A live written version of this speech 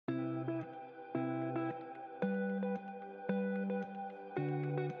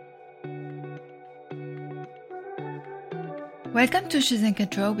Welcome to Choosing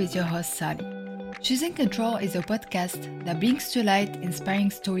Control with your host Sally. Choosing Control is a podcast that brings to light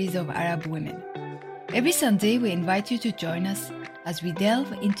inspiring stories of Arab women. Every Sunday, we invite you to join us as we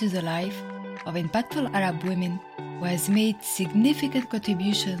delve into the life of impactful Arab women who has made significant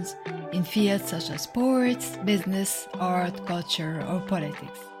contributions in fields such as sports, business, art, culture, or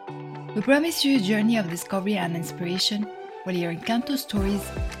politics. We promise you a journey of discovery and inspiration where you encounter stories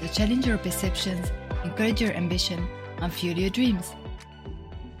that challenge your perceptions, encourage your ambition, and fuel your dreams.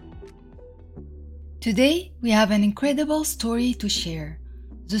 Today, we have an incredible story to share.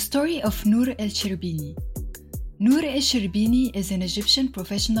 The story of Nour Sherbini. Nour Sherbini is an Egyptian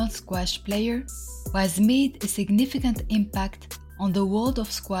professional squash player who has made a significant impact on the world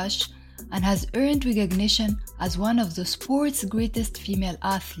of squash and has earned recognition as one of the sport's greatest female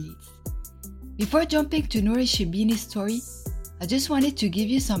athletes. Before jumping to Nour Sherbini's story, I just wanted to give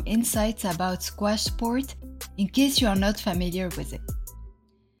you some insights about squash sport in case you are not familiar with it.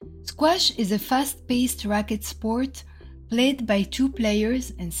 Squash is a fast-paced racket sport played by 2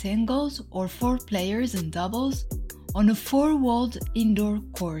 players in singles or 4 players in doubles on a 4-walled indoor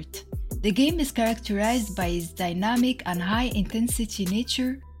court. The game is characterized by its dynamic and high-intensity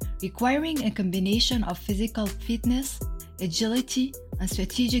nature, requiring a combination of physical fitness, agility, and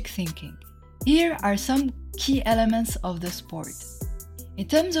strategic thinking. Here are some key elements of the sport. In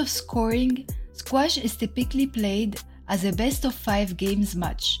terms of scoring, squash is typically played as a best-of-5 games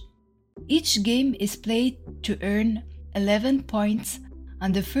match. Each game is played to earn 11 points,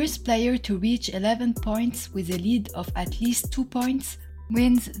 and the first player to reach 11 points with a lead of at least 2 points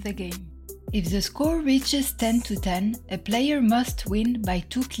wins the game. If the score reaches 10-10, a player must win by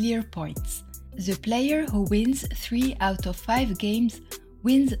 2 clear points. The player who wins 3 out of 5 games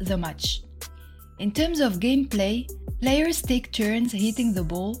wins the match. In terms of gameplay, players take turns hitting the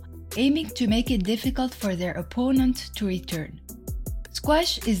ball, aiming to make it difficult for their opponent to return.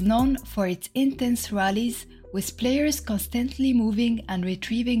 Squash is known for its intense rallies, with players constantly moving and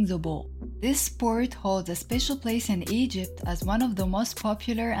retrieving the ball. This sport holds a special place in Egypt as one of the most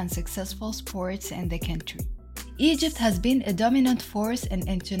popular and successful sports in the country. Egypt has been a dominant force in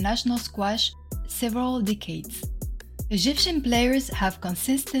international squash several decades. Egyptian players have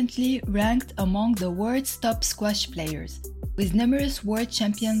consistently ranked among the world's top squash players, with numerous world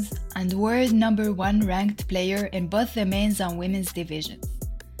champions and world number 1 ranked player in both the men's and women's divisions.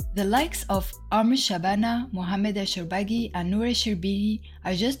 The likes of Amr Shabana, Mohamed El-Shorbagy, and Nour Sherbini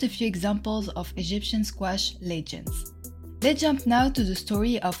are just a few examples of Egyptian squash legends. Let's jump now to the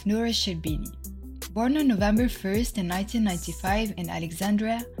story of Nour Sherbini. Born on November 1st in 1995 in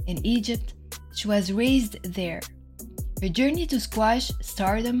Alexandria, in Egypt, she was raised there. Her journey to squash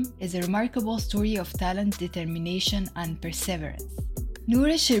stardom is a remarkable story of talent, determination, and perseverance.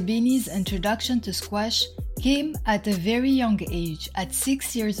 Nour Sherbini's introduction to squash came at a very young age, at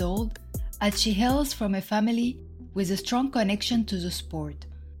 6 years old, as she hails from a family with a strong connection to the sport.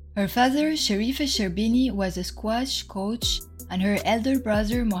 Her father, Sharif Sherbini, was a squash coach, and her elder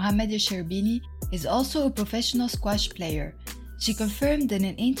brother, Mohamed Sherbini, is also a professional squash player. She confirmed in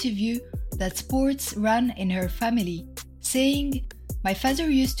an interview that sports ran in her family, saying, "My father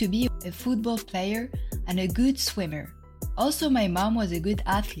used to be a football player and a good swimmer. Also, my mom was a good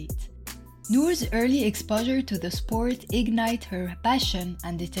athlete." Nour's early exposure to the sport ignited her passion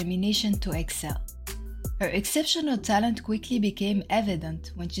and determination to excel. Her exceptional talent quickly became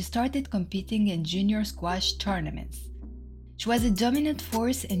evident when she started competing in junior squash tournaments. She was a dominant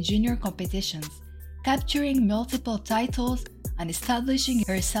force in junior competitions, capturing multiple titles and establishing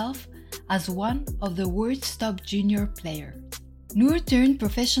herself as one of the world's top junior players. Nour turned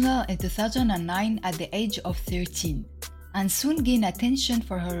professional in 2009 at the age of 13 and soon gained attention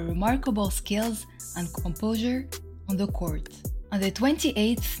for her remarkable skills and composure on the court. On the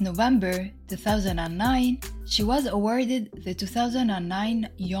 28th November 2009, she was awarded the 2009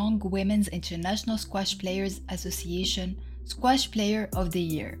 Young Women's International Squash Players Association Squash Player of the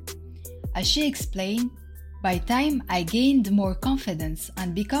Year. As she explained, "By time I gained more confidence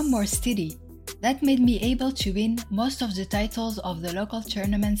and become more steady, that made me able to win most of the titles of the local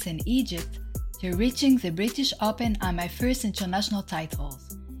tournaments in Egypt, to reaching the British Open and my first international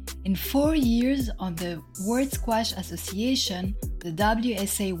titles. In 4 years on the World Squash Association, the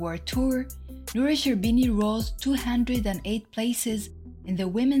WSA World Tour, Nour Sherbini rose 208 places in the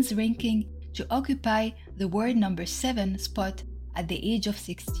women's ranking to occupy the world number 7 spot at the age of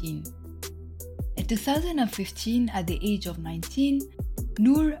 16. In 2015, at the age of 19,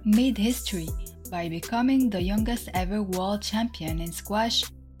 Nour made history by becoming the youngest ever world champion in squash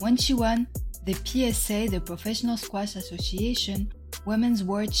when she won the PSA, the Professional Squash Association, Women's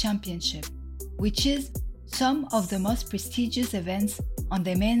World Championship, which is some of the most prestigious events on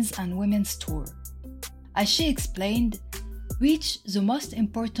the men's and women's tour. As she explained, "Reached the most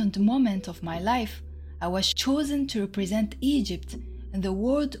important moment of my life, I was chosen to represent Egypt in the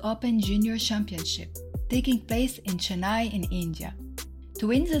World Open Junior Championship, taking place in Chennai in India. To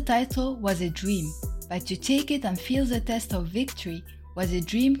win the title was a dream, but to take it and feel the test of victory was a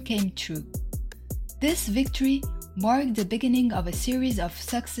dream came true." This victory marked the beginning of a series of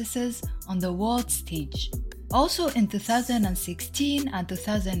successes on the world stage. Also in 2016 and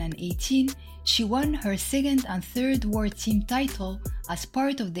 2018, she won her second and third World Team title as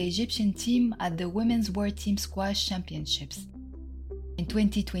part of the Egyptian team at the Women's World Team Squash Championships. In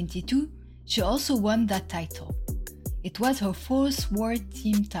 2022, she also won that title. It was her fourth World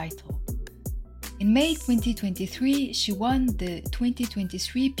Team title. In May 2023, she won the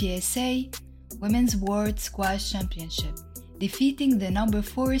 2023 PSA Women's World Squash Championship, defeating the number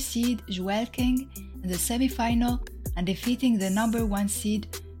 4 seed Joelle King in the semi-final and defeating the number 1 seed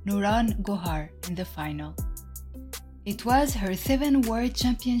Nour in the final. It was her 7th World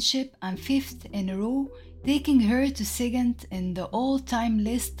Championship and 5th in a row, taking her to second in the all-time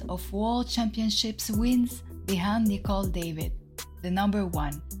list of World Championships wins behind Nicole David, the number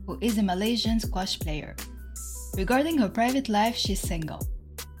 1, who is a Malaysian squash player. Regarding her private life, she's single.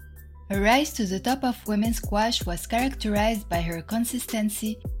 Her rise to the top of women's squash was characterized by her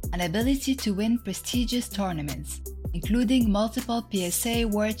consistency and ability to win prestigious tournaments, including multiple PSA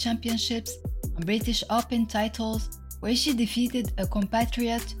World Championships and British Open titles, where she defeated a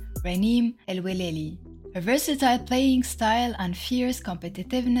compatriot, Raneem El-Weleli. Her versatile playing style and fierce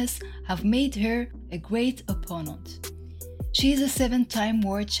competitiveness have made her a great opponent. She is a 7-time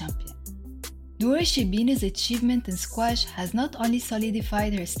world champion. Nour Sherbini's achievement in squash has not only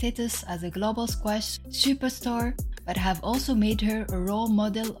solidified her status as a global squash superstar, but have also made her a role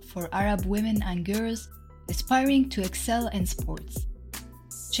model for Arab women and girls aspiring to excel in sports.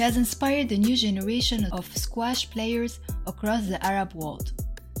 She has inspired a new generation of squash players across the Arab world.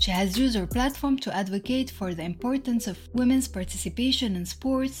 She has used her platform to advocate for the importance of women's participation in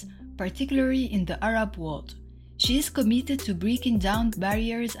sports, particularly in the Arab world. She is committed to breaking down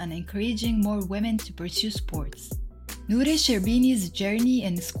barriers and encouraging more women to pursue sports. Nour Sherbini's journey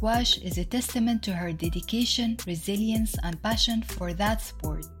in squash is a testament to her dedication, resilience, and passion for that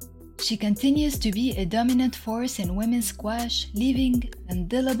sport. She continues to be a dominant force in women's squash, leaving an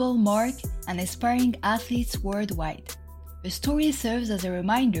indelible mark and inspiring athletes worldwide. Her story serves as a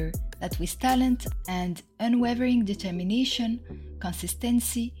reminder that with talent and unwavering determination,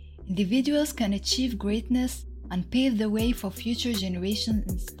 consistency, individuals can achieve greatness and pave the way for future generations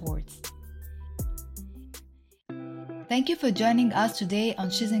in sports. Thank you for joining us today on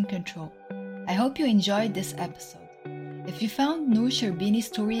She's in Control. I hope you enjoyed this episode. If you found Nour Sherbini's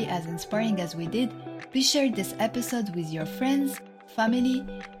story as inspiring as we did, please share this episode with your friends, family,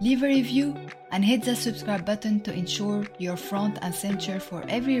 leave a review, and hit the subscribe button to ensure you're front and center for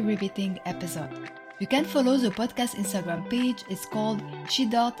every riveting episode. You can follow the podcast Instagram page. It's called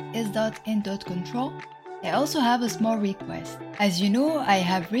she.is.in.control. I also have a small request. As you know, I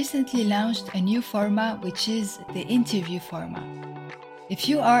have recently launched a new format, which is the interview format. If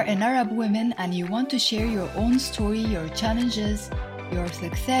you are an Arab woman and you want to share your own story, your challenges, your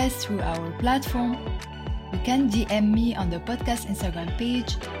success through our platform, you can DM me on the podcast Instagram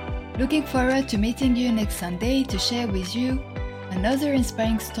page. Looking forward to meeting you next Sunday to share with you another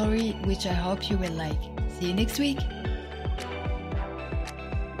inspiring story which I hope you will like. See you next week.